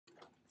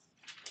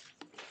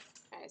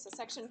so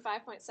section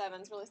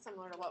 5.7 is really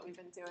similar to what we've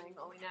been doing,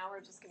 only now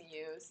we're just going to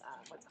use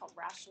what's called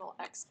rational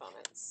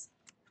exponents.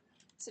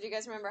 So do you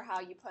guys remember how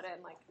you put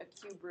in like a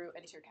cube root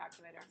into your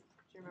calculator?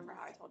 Do you remember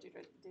how I told you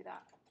to do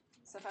that?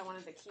 So if I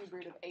wanted the cube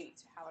root of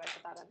 8, how would I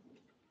put that in?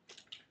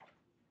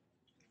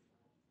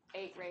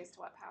 8 raised to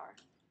what power?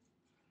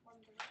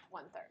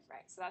 1/3,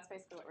 right. So that's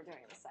basically what we're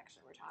doing in this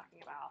section. We're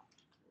talking about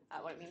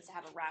what it means to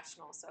have a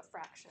rational, so a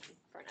fraction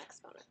for an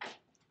exponent.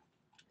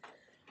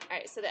 All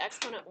right, so the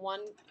exponent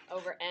 1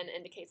 over n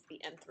indicates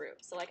the nth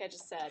root. So like I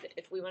just said,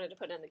 if we wanted to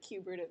put in the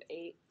cube root of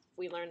 8,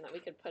 we learned that we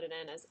could put it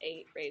in as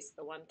 8 raised to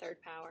the 1/3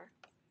 power.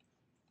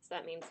 So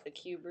that means the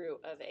cube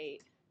root of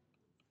 8,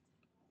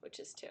 which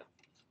is 2.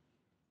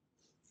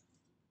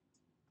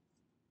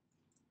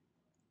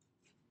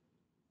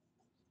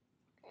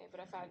 Okay, but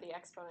if I have the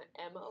exponent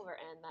m over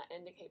n, that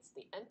indicates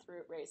the nth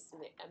root raised to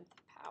the nth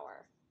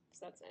power.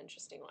 So that's an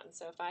interesting one.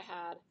 So if I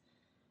had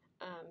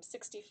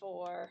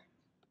 64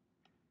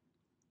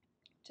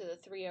 to the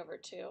 3 over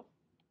 2,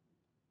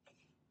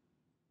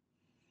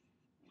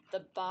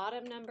 the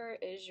bottom number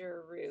is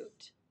your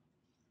root.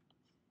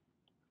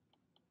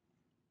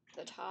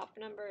 The top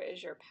number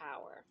is your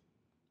power.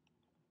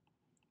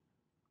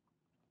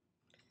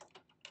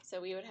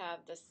 So we would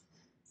have this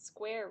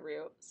square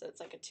root, so it's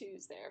like a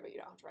 2's there, but you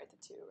don't have to write the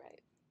 2,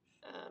 right,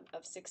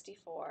 of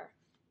 64,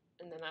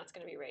 and then that's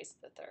going to be raised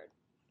to the 3rd.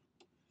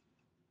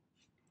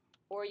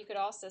 Or you could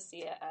also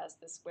see it as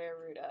the square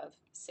root of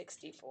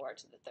 64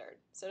 to the 3rd.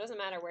 So it doesn't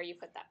matter where you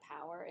put that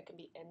power. It can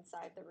be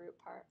inside the root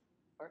part,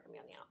 or it can be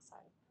on the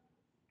outside.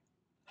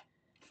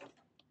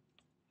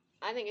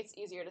 I think it's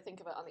easier to think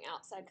of it on the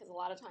outside because a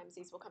lot of times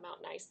these will come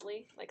out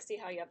nicely. Like see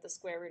how you have the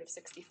square root of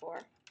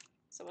 64?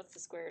 So what's the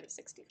square root of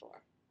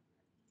 64?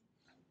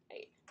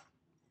 8.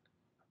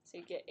 So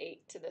you get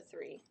 8 to the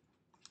 3.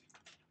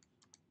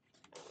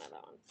 I don't know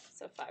that one.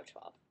 So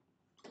 512.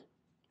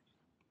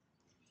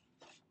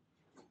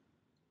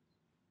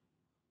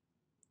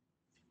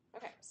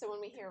 Okay, so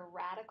when we hear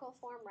radical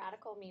form,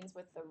 radical means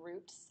with the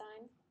root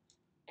sign,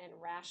 and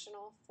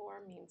rational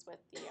form means with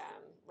the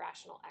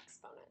rational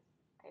exponent.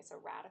 Okay, so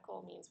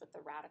radical means with the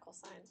radical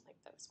sign, like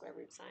the square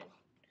root sign.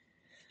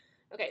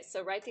 Okay,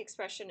 so write the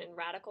expression in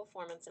radical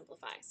form and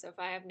simplify. So if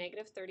I have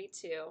negative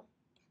 32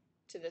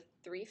 to the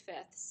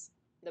 3/5,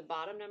 the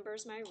bottom number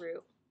is my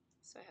root,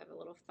 so I have a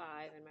little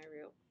 5 in my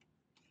root,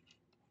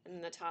 and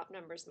then the top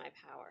number is my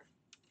power.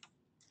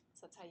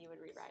 So that's how you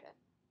would rewrite it.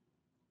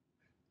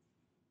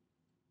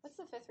 What's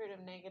the 5th root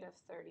of negative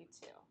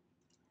 32? You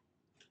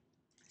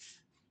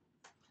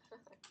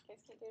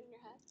guys can't do it in your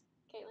head?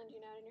 Caitlin, do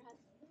you know it in your head?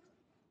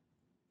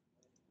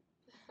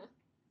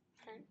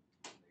 Turn.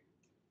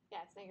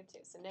 Yeah, it's negative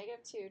 2. So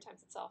negative 2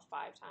 times itself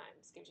 5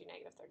 times gives you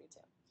negative 32.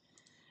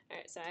 All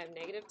right, so I have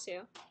negative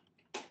 2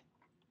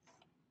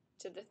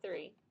 to the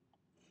 3.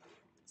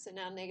 So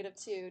now negative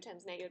 2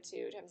 times negative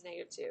 2 times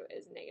negative 2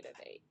 is negative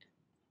 8.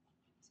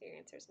 So your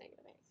answer is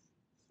negative 8.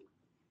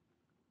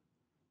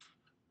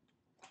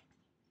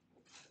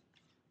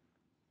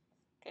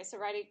 Okay, so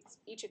write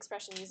each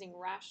expression using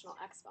rational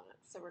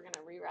exponents. So we're going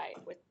to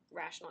rewrite with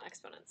rational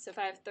exponents. So if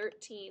I have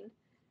 13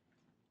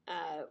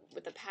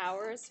 with the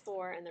power is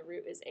 4 and the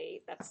root is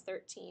 8, that's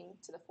 13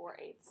 to the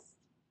 4/8,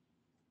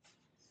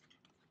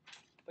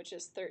 which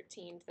is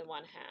 13 to the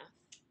 1/2.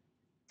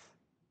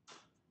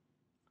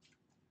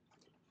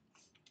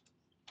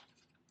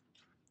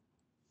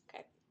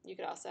 Okay, you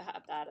could also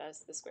have that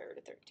as the square root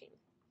of 13.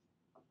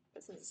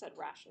 But since it said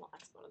rational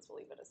exponents, we'll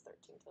leave it as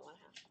 13 to the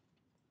 1/2.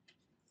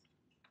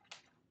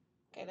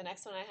 Okay, the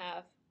next one I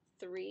have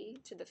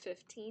 3 to the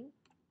 15,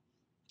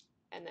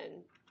 and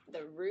then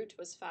the root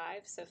was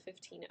 5, so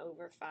 15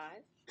 over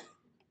 5,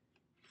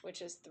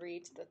 which is 3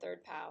 to the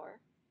 3rd power,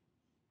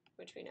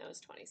 which we know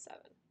is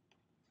 27.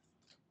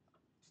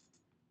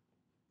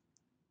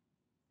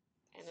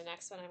 And the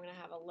next one I'm going to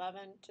have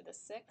 11 to the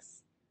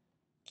 6th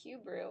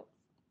cube root,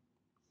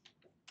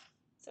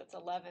 so it's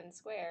 11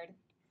 squared,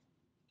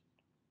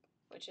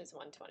 which is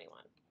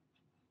 121.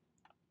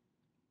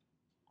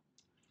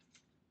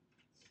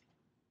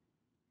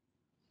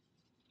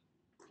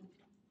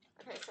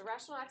 Okay, so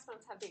rational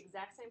exponents have the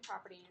exact same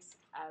properties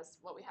as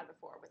what we had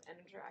before with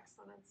integer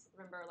exponents.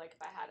 Remember, like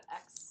if I had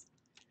x,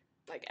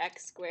 like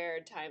x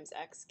squared times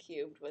x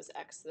cubed was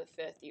x to the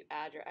 5th, you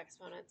add your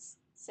exponents.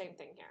 Same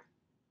thing here.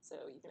 So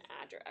you can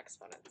add your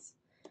exponents.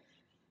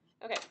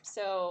 Okay,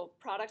 so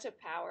product of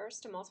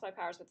powers, to multiply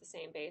powers with the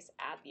same base,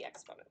 add the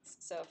exponents.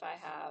 So if I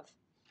have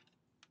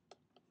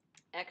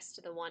x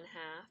to the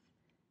 1/2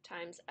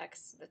 times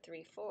x to the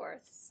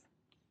 3/4,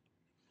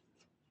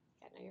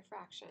 get know your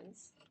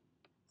fractions.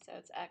 So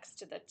it's x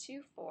to the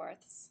 2/4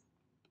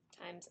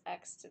 times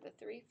x to the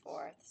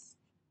 3/4.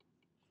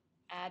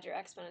 Add your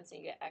exponents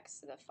and you get x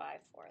to the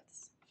 5/4.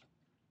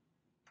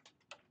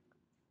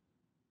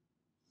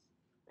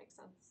 Makes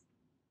sense?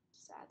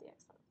 Just add the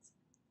exponents.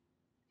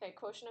 Okay,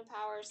 quotient of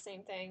powers,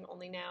 same thing,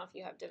 only now if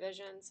you have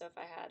division. So if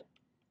I had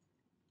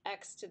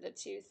x to the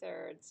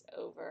 2/3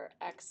 over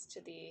x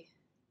to the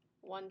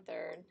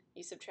 1/3,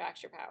 you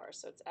subtract your powers.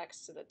 So it's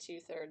x to the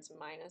 2/3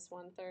 minus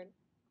 1/3.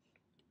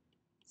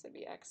 So it'd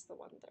be x to the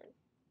 1/3.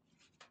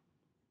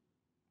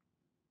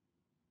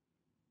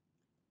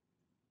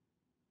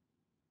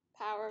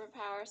 Power of a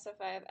power, so if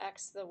I have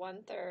x to the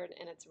 1/3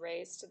 and it's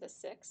raised to the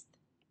 6th,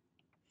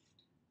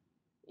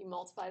 you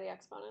multiply the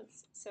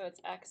exponents, so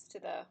it's x to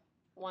the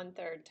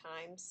 1/3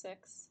 times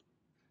 6,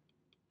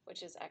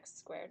 which is x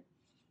squared.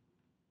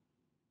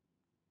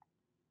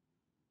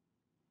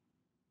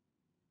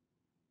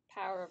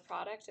 Power of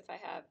product, if I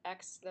have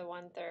x to the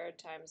 1/3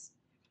 times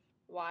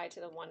y to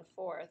the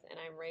 1/4 and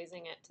I'm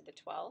raising it to the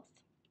 12th,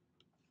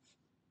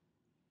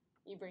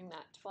 you bring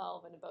that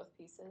 12 into both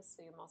pieces,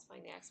 so you're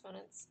multiplying the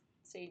exponents.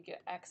 So you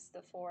get x to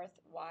the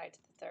 4th, y to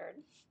the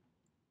 3rd.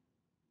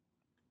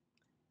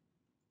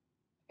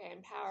 Okay,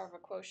 and power of a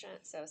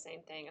quotient, so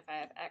same thing. If I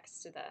have x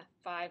to the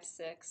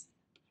 5/6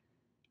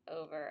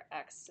 over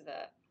x to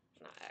the,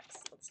 not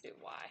x, let's do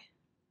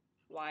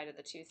y to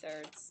the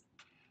 2/3,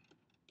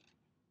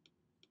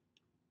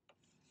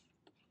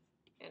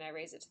 and I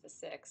raise it to the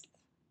 6th,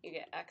 you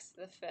get x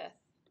to the 5th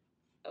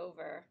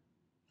over,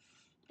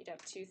 you'd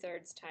have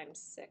 2/3 times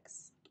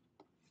 6,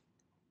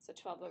 so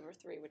 12 over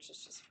 3, which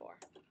is just 4.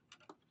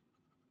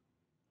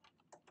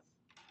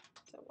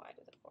 So y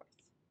to the 4th.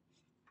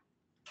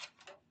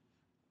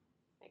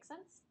 Make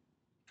sense?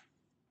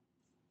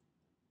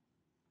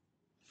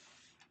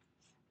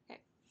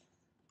 Okay.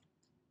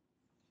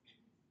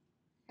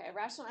 Okay, a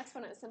rational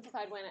exponent is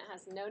simplified when it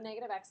has no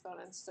negative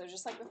exponents. So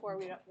just like before,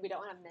 we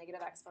don't have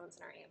negative exponents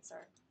in our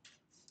answer.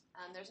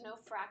 There's no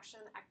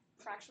fractional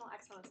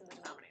exponents in the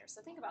denominator.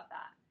 So think about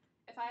that.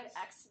 If I had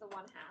x to the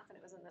 1/2 and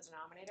it was in the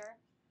denominator,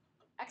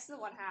 x to the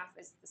 1/2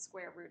 is the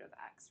square root of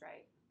x,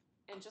 right?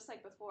 And just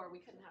like before, we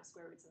couldn't have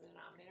square roots in the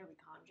denominator, we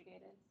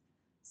conjugated.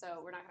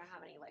 So we're not going to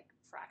have any like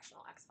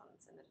fractional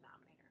exponents in the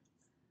denominator.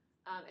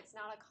 It's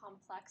not a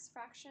complex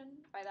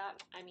fraction. By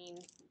that, I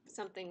mean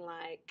something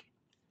like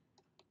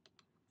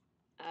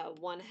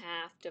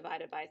 1/2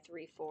 divided by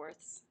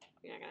 3/4.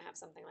 You're not going to have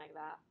something like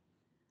that.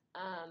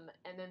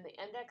 And then the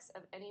index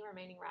of any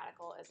remaining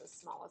radical is as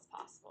small as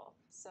possible.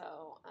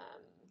 So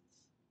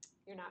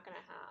you're not going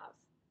to have,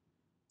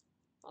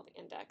 well, the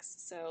index.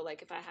 So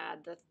like if I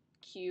had the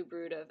cube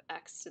root of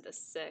x to the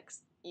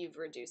 6th, you've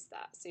reduced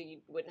that. So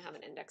you wouldn't have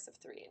an index of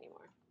 3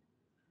 anymore.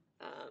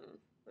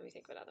 Let me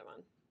think of another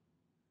one.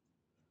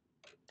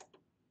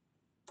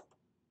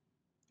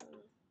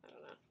 I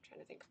don't know. I'm trying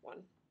to think of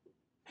one.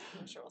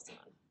 I'm sure we'll see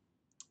one.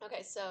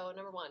 Okay, so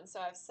number 1. So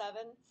I have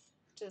 7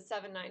 to the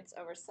 7/9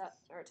 over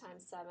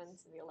times 7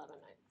 to the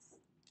 11/9.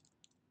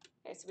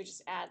 Okay, so we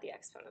just add the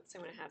exponents. So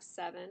I'm going to have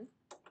 7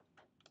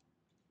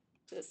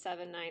 to the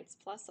 7/9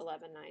 plus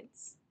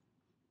 11/9.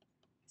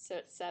 So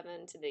it's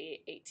 7 to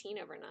the 18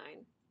 over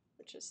 9,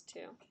 which is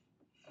 2.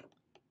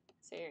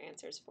 So your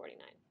answer is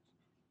 49.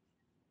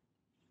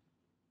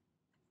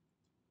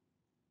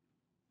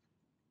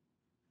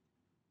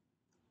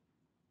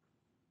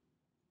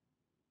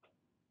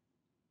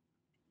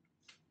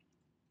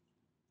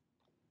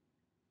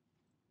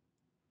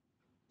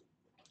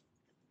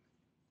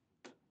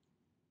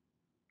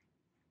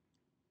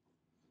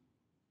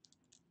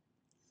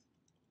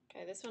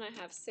 Okay, this one I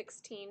have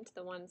 16 to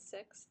the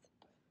 1/6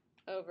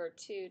 over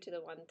 2 to the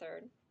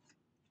 1/3.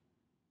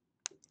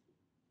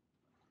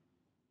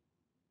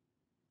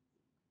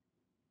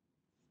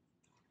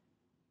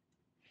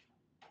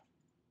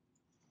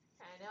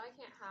 Okay, now I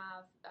can't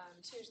have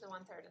 2 to the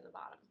 1/3 in the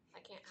bottom. I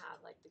can't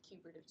have like the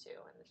cube root of 2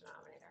 in the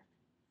denominator.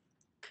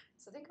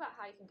 So think about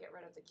how you can get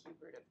rid of the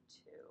cube root of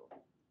 2.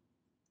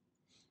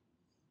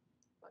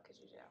 What could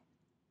you do?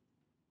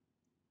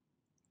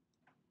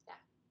 Yeah.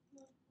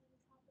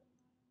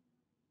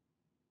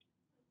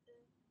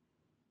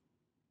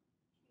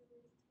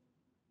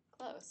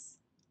 Close.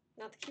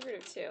 Not the cube root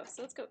of 2.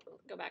 So let's go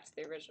back to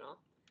the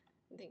original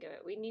and think of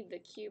it. We need the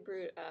cube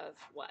root of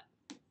what?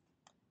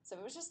 So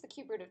if it was just the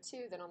cube root of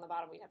 2, then on the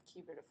bottom we'd have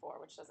cube root of 4,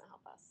 which doesn't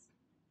help us.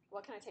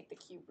 What can I take the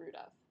cube root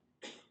of?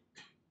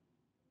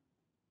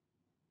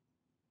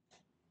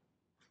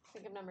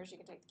 Think of numbers you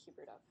can take the cube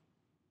root of.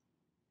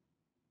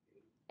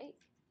 8.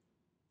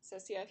 So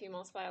see how if you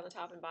multiply on the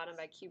top and bottom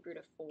by cube root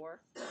of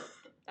 4,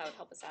 that would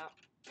help us out.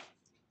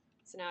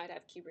 So now I'd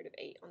have cube root of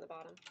 8 on the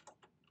bottom.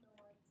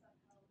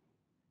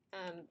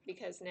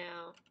 Because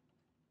now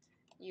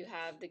you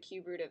have the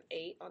cube root of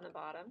 8 on the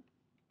bottom,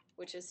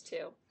 which is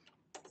 2.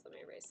 So let me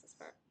erase this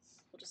part.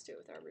 We'll just do it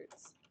with our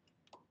roots.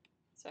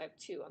 So I have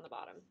 2 on the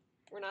bottom.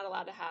 We're not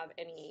allowed to have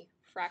any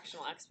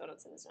fractional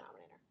exponents in the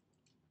denominator.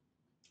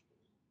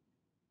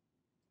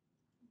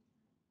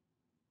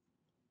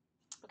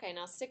 Okay,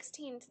 now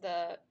 16 to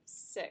the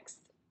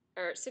 6th,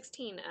 or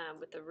 16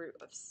 with the root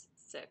of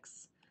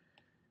 6.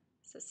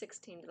 So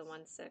 16 to the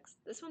 1/6.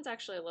 This one's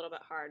actually a little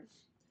bit hard.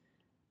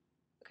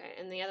 Okay,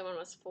 and the other one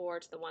was 4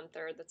 to the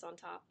 1/3 that's on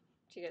top.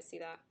 Do you guys see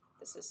that?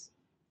 This is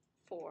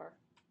 4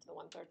 to the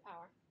 1/3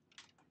 power.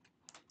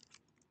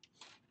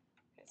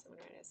 Okay, so I'm going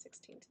to write it as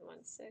 16 to the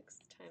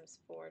 1/6 times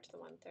 4 to the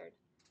 1/3.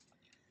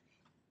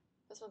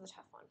 This one's a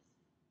tough one.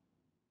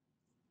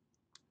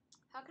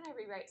 How can I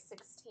rewrite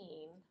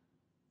 16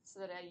 so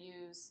that I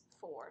use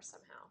 4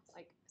 somehow?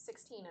 Like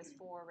 16 is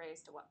 4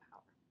 raised to what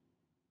power?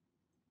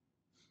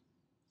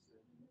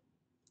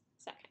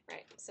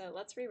 Right, so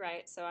let's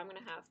rewrite. So I'm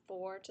going to have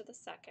 4 to the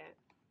second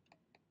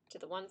to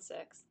the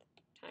 1/6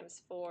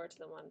 times 4 to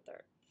the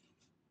 1/3.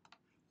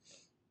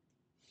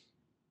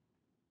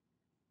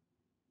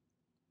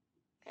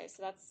 Okay,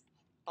 so that's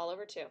all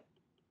over 2.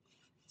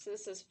 So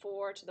this is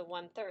 4 to the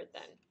 1/3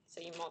 then.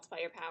 So you multiply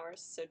your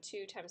powers. So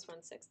 2 times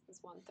 1/6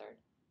 is 1/3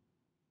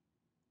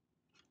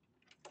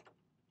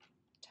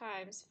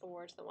 times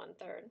 4 to the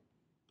 1/3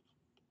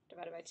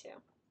 divided by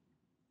 2.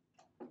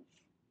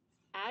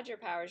 Add your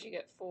powers, you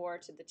get 4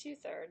 to the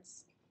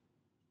 2/3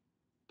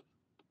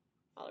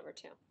 all over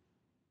 2.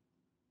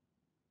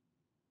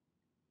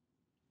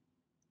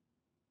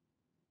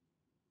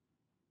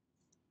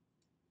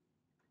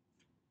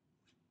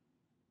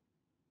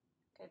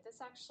 Okay, this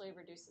actually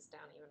reduces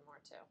down even more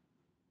too.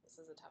 This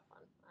is a tough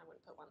one. I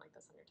wouldn't put one like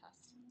this on your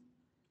test.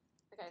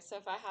 Okay, so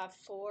if I have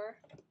 4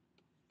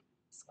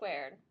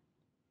 squared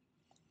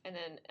and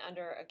then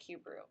under a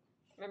cube root.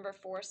 Remember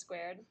 4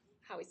 squared,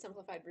 how we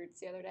simplified roots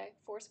the other day?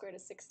 4 squared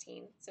is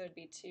 16, so it'd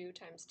be 2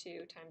 times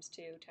 2 times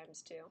 2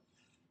 times 2.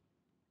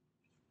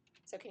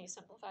 So can you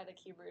simplify the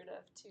cube root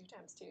of 2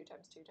 times 2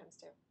 times 2 times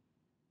 2?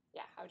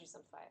 Yeah, how would you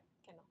simplify it,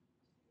 Kendall?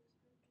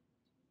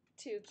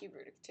 2 cube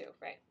root of 2,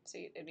 right? So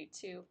it'd be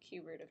 2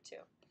 cube root of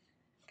 2.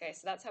 Okay,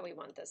 so that's how we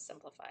want this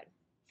simplified.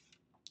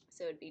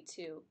 So it'd be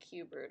 2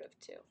 cube root of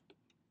 2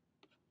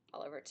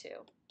 all over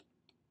 2,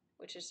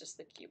 which is just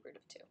the cube root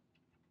of 2.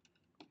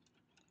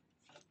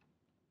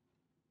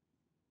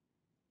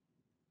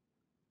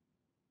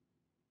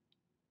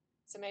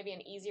 So maybe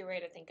an easier way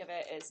to think of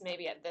it is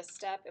maybe at this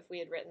step, if we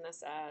had written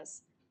this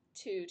as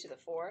 2 to the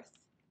 4th,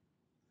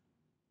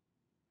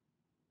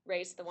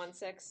 raised to the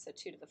 1/6, so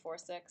 2 to the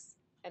 4/6,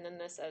 and then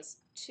this as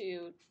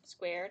 2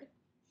 squared,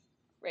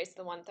 raised to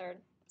the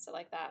 1/3. So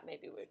like that,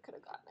 maybe we could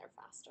have gotten there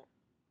faster.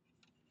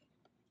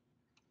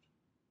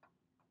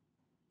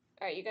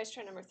 All right, you guys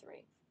try number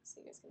 3.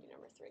 So you guys can do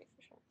number 3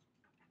 for sure.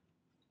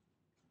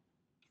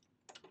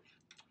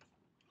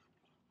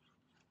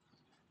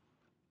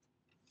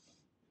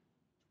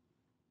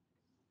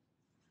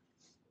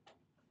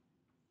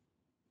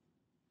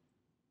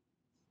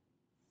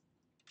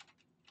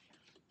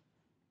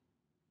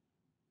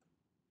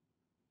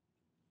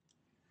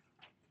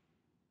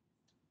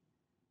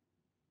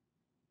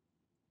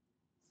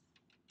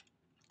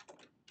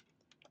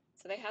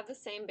 So they have the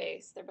same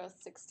base. They're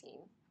both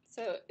 16.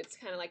 So it's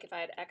kind of like if I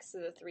had x to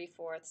the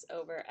 3/4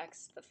 over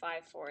x to the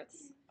 5/4.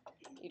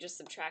 You just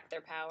subtract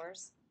their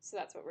powers. So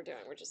that's what we're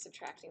doing. We're just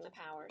subtracting the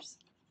powers.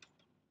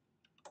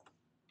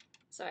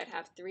 So I'd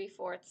have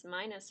 3/4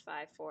 minus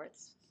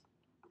 5/4,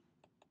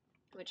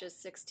 which is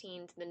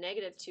 16 to the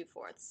negative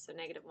 2/4, so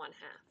negative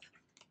 1/2.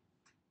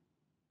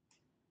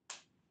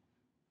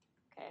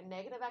 Okay, a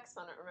negative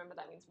exponent, remember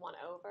that means 1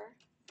 over.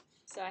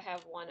 So I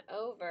have 1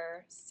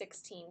 over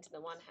 16 to the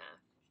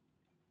 1/2.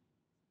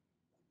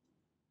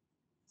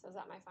 So is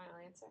that my final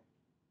answer?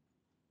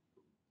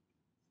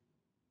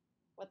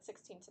 What's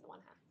 16 to the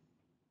 1/2?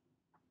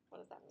 What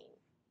does that mean?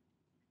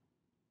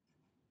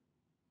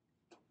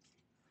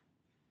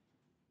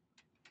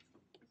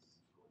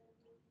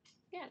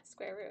 Yeah, it's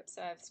square root.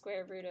 So I have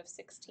square root of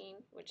 16,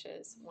 which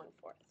is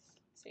 1/4.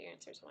 So your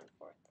answer is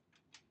 1/4.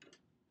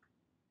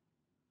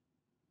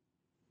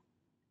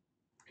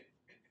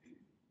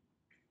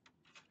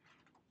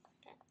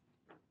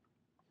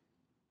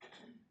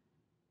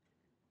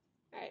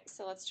 Alright,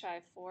 so let's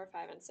try 4,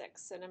 5, and 6.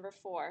 So number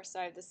 4, so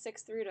I have the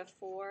 6th root of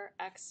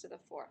 4x to the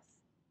 4th.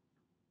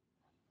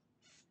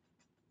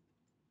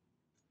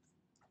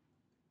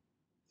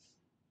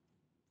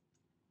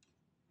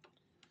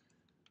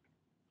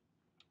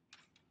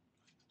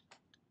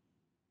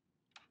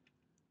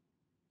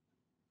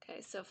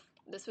 Okay, so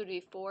this would be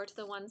 4 to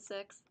the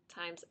 1/6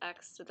 times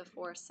x to the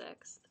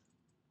 4/6.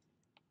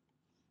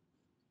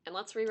 And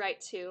let's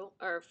rewrite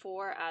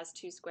 4 as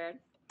 2 squared.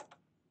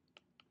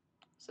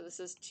 So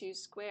this is 2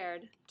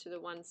 squared to the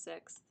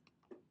 1/6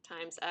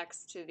 times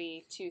x to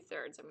the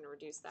 2/3. I'm going to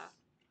reduce that.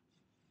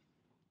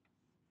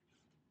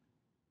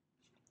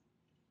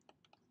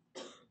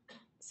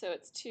 So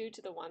it's 2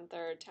 to the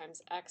 1/3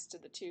 times x to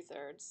the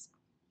 2/3.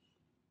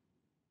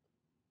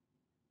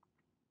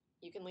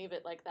 You can leave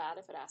it like that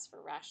if it asks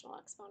for rational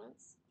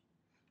exponents.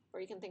 Or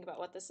you can think about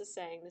what this is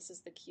saying. This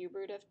is the cube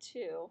root of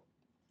 2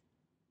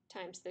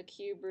 times the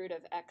cube root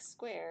of x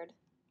squared,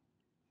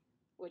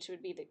 which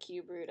would be the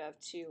cube root of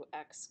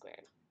 2x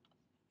squared.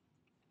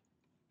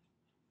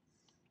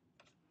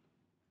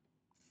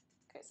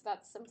 Okay, so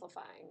that's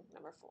simplifying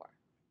number 4.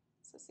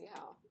 So see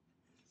how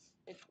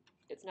it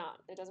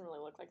doesn't really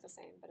look like the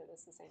same, but it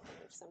is the same thing.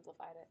 We've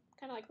simplified it.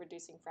 Kind of like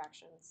reducing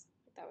fractions.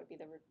 That would be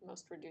the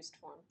most reduced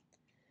form.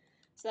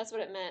 So that's what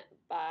it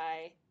meant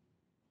by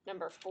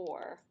number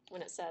 4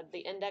 when it said the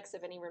index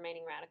of any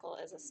remaining radical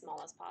is as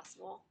small as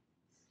possible.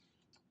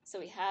 So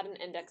we had an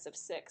index of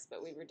 6,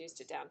 but we reduced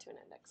it down to an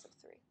index of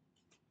 3.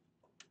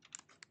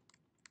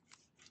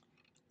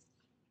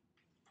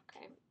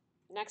 Okay,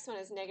 next one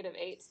is negative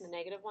 8 to the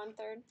negative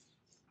 1/3.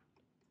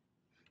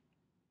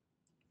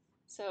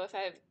 So if I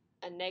have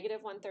a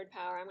negative 1/3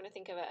 power, I'm going to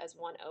think of it as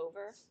 1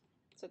 over.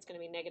 So it's going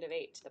to be negative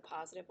 8 to the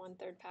positive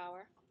 1/3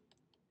 power,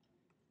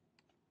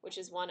 which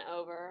is 1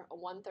 over a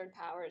 1/3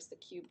 power is the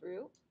cube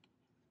root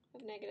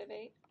of negative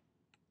 8,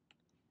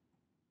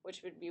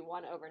 which would be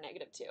 1 over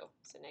negative 2,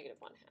 so negative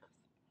 1/2.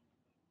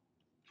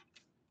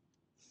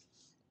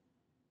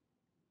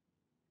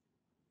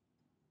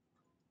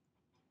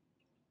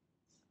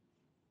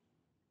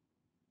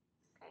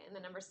 Okay, and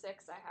then number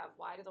 6, I have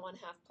y to the 1/2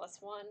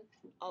 plus 1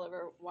 all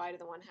over y to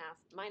the 1/2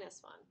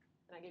 minus 1.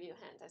 And I give you a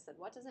hint. I said,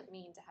 what does it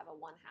mean to have a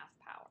 1/2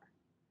 power?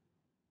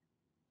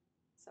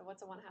 So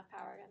what's a 1/2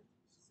 power again?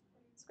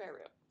 Square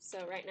root.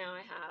 So right now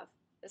I have,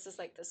 this is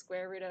like the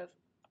square root of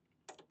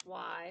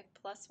y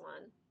plus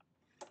 1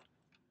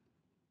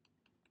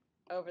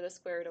 over the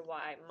square root of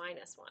y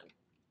minus 1.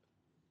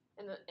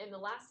 In the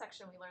last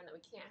section, we learned that we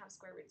can't have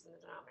square roots in the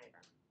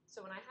denominator.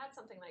 So when I had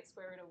something like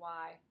square root of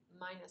y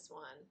minus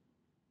 1,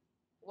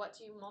 what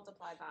do you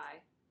multiply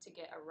by to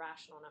get a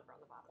rational number on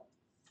the bottom?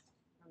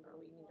 Remember,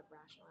 we need to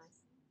rationalize.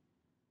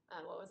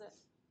 What was it?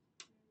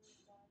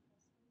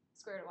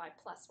 Square root of y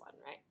plus 1,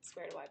 right?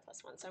 Square root of y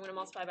plus 1. So I'm going to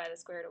multiply by the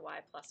square root of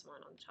y plus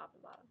 1 on the top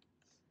and bottom.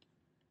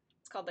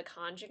 It's called the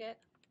conjugate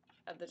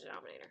of the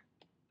denominator.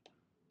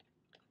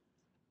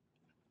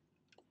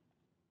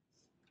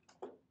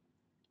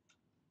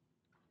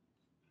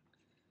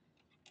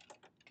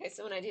 Okay,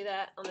 so when I do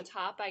that, on the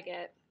top I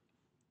get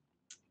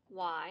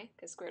y,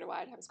 because square root of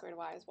y times square root of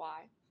y is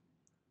y.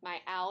 My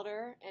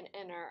outer and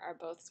inner are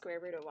both square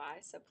root of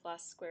y, so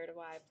plus square root of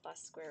y plus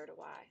square root of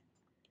y.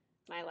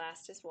 My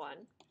last is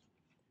 1.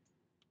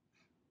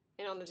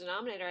 And on the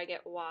denominator I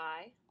get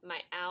y.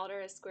 My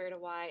outer is square root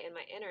of y, and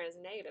my inner is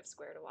negative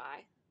square root of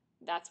y.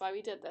 That's why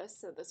we did this,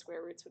 so the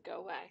square roots would go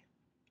away.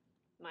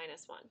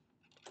 Minus 1.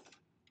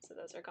 So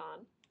those are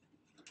gone.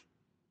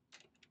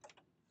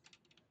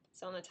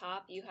 So on the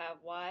top you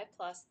have y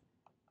plus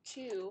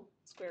 2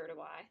 square root of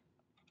y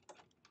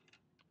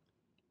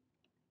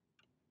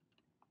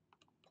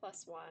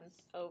plus 1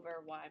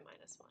 over y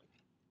minus 1.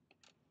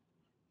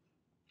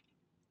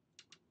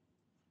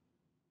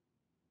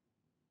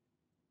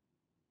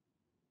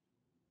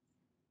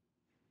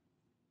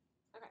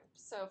 Okay,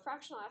 so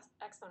fractional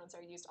exponents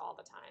are used all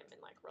the time in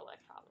like real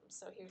life problems.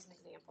 So here's an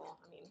example.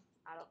 I mean,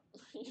 I don't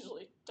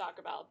usually talk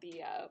about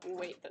the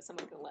weight that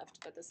someone can lift,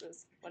 but this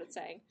is what it's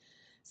saying.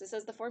 So it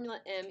says the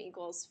formula m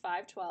equals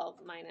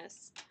 512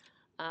 minus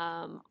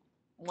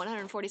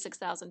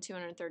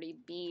 146,230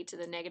 b to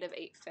the negative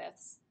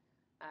 8/5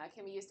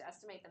 can be used to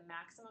estimate the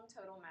maximum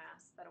total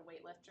mass that a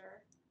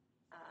weightlifter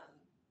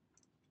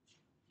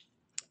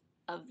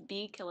of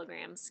b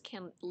kilograms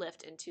can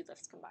lift in 2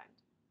 lifts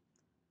combined.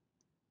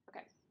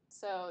 Okay,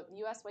 so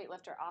U.S.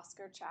 weightlifter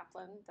Oscar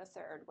Chaplin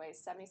III weighs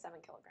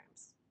 77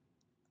 kilograms.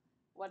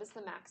 What is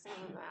the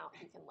maximum amount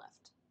he can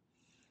lift?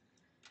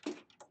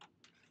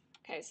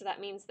 Okay, so that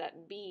means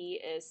that B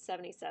is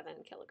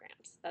 77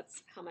 kilograms.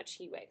 That's how much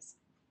he weighs.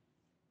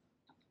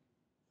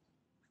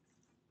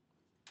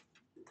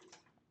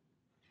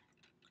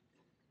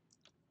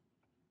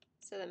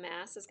 So the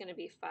mass is going to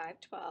be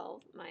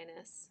 512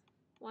 minus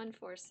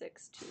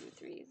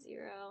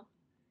 146,230,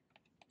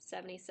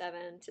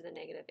 77 to the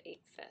negative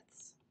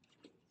 8/5.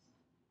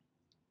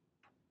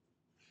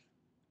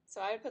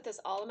 So I would put this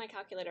all in my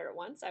calculator at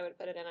once. I would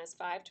put it in as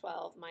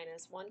 512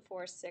 minus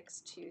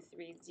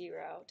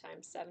 146,230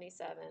 times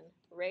 77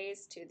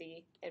 raised to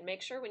the, and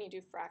make sure when you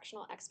do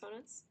fractional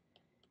exponents,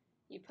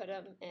 you put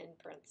them in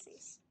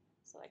parentheses.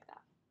 So like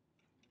that.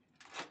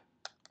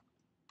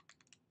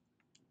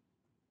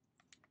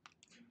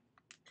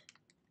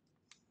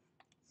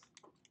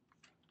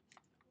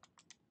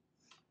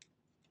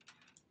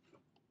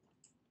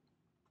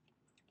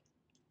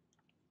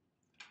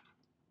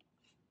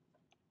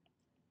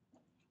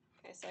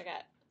 Okay, so I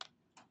got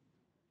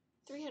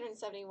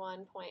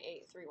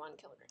 371.831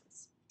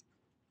 kilograms.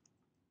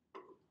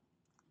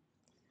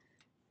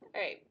 All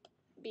right,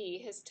 B,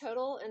 his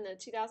total in the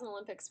 2000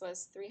 Olympics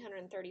was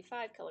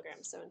 335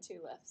 kilograms, so in 2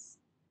 lifts.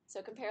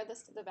 So compare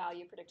this to the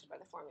value predicted by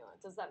the formula.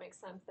 Does that make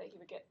sense that he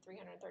would get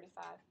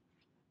 335?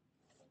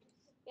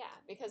 Yeah,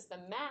 because the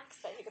max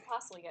that he could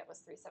possibly get was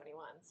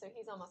 371, so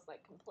he's almost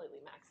like completely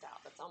maxed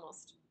out. That's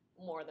almost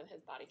more than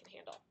his body can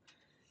handle.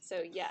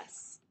 So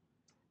yes,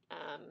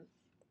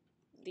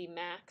 the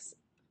max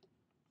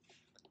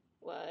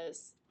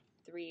was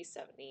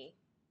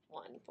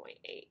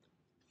 371.8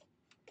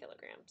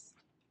 kilograms.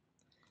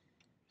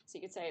 So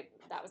you could say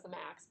that was the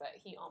max, but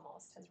he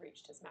almost has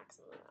reached his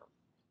maximum amount.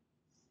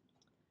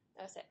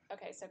 That's it.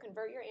 Okay, so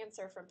convert your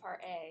answer from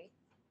part A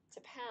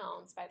to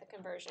pounds by the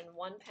conversion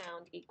 1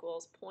 pound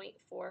equals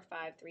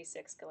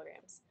 0.4536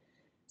 kilograms.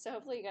 So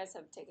hopefully you guys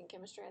have taken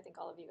chemistry. I think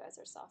all of you guys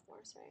are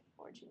sophomores, right?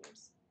 Or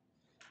juniors.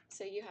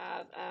 So you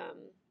have,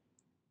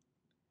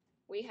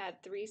 we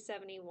had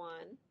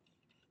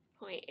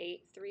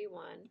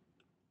 371.831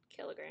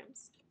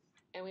 kilograms,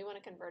 and we want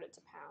to convert it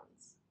to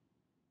pounds.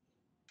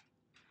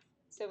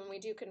 So when we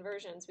do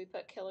conversions, we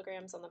put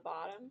kilograms on the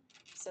bottom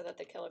so that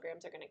the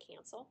kilograms are going to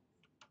cancel.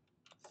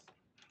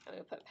 And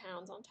we put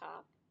pounds on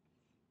top.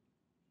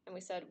 And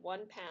we said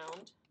 1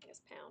 pound, I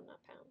guess pound,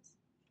 not pounds.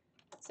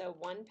 So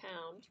 1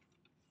 pound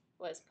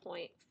was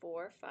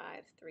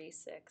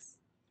 0.4536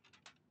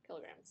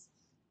 kilograms.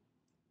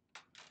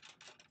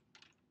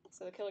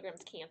 So the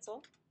kilograms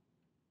cancel.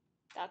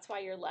 That's why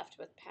you're left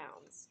with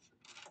pounds.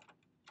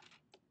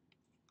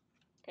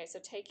 Okay, so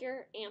take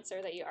your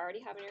answer that you already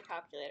have in your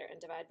calculator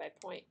and divide by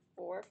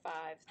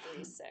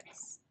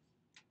 0.4536.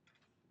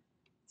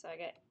 So I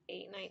get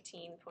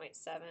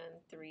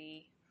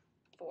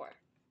 819.734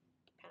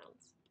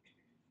 pounds.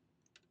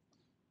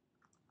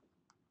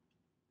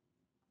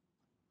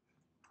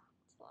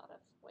 It's a lot of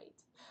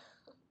weight.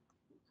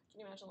 Can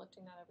you imagine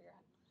lifting that over your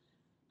head?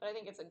 But I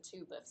think it's in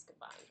 2 lifts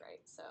combined, right?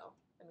 So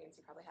that means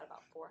you probably had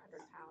about 400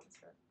 pounds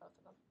for both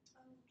of them.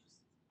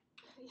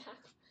 Yeah.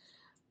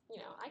 You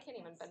know, I can't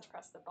even bench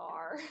press the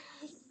bar.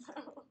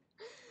 So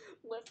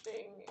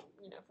lifting,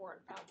 400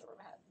 pounds over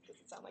my head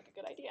doesn't sound like a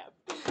good idea.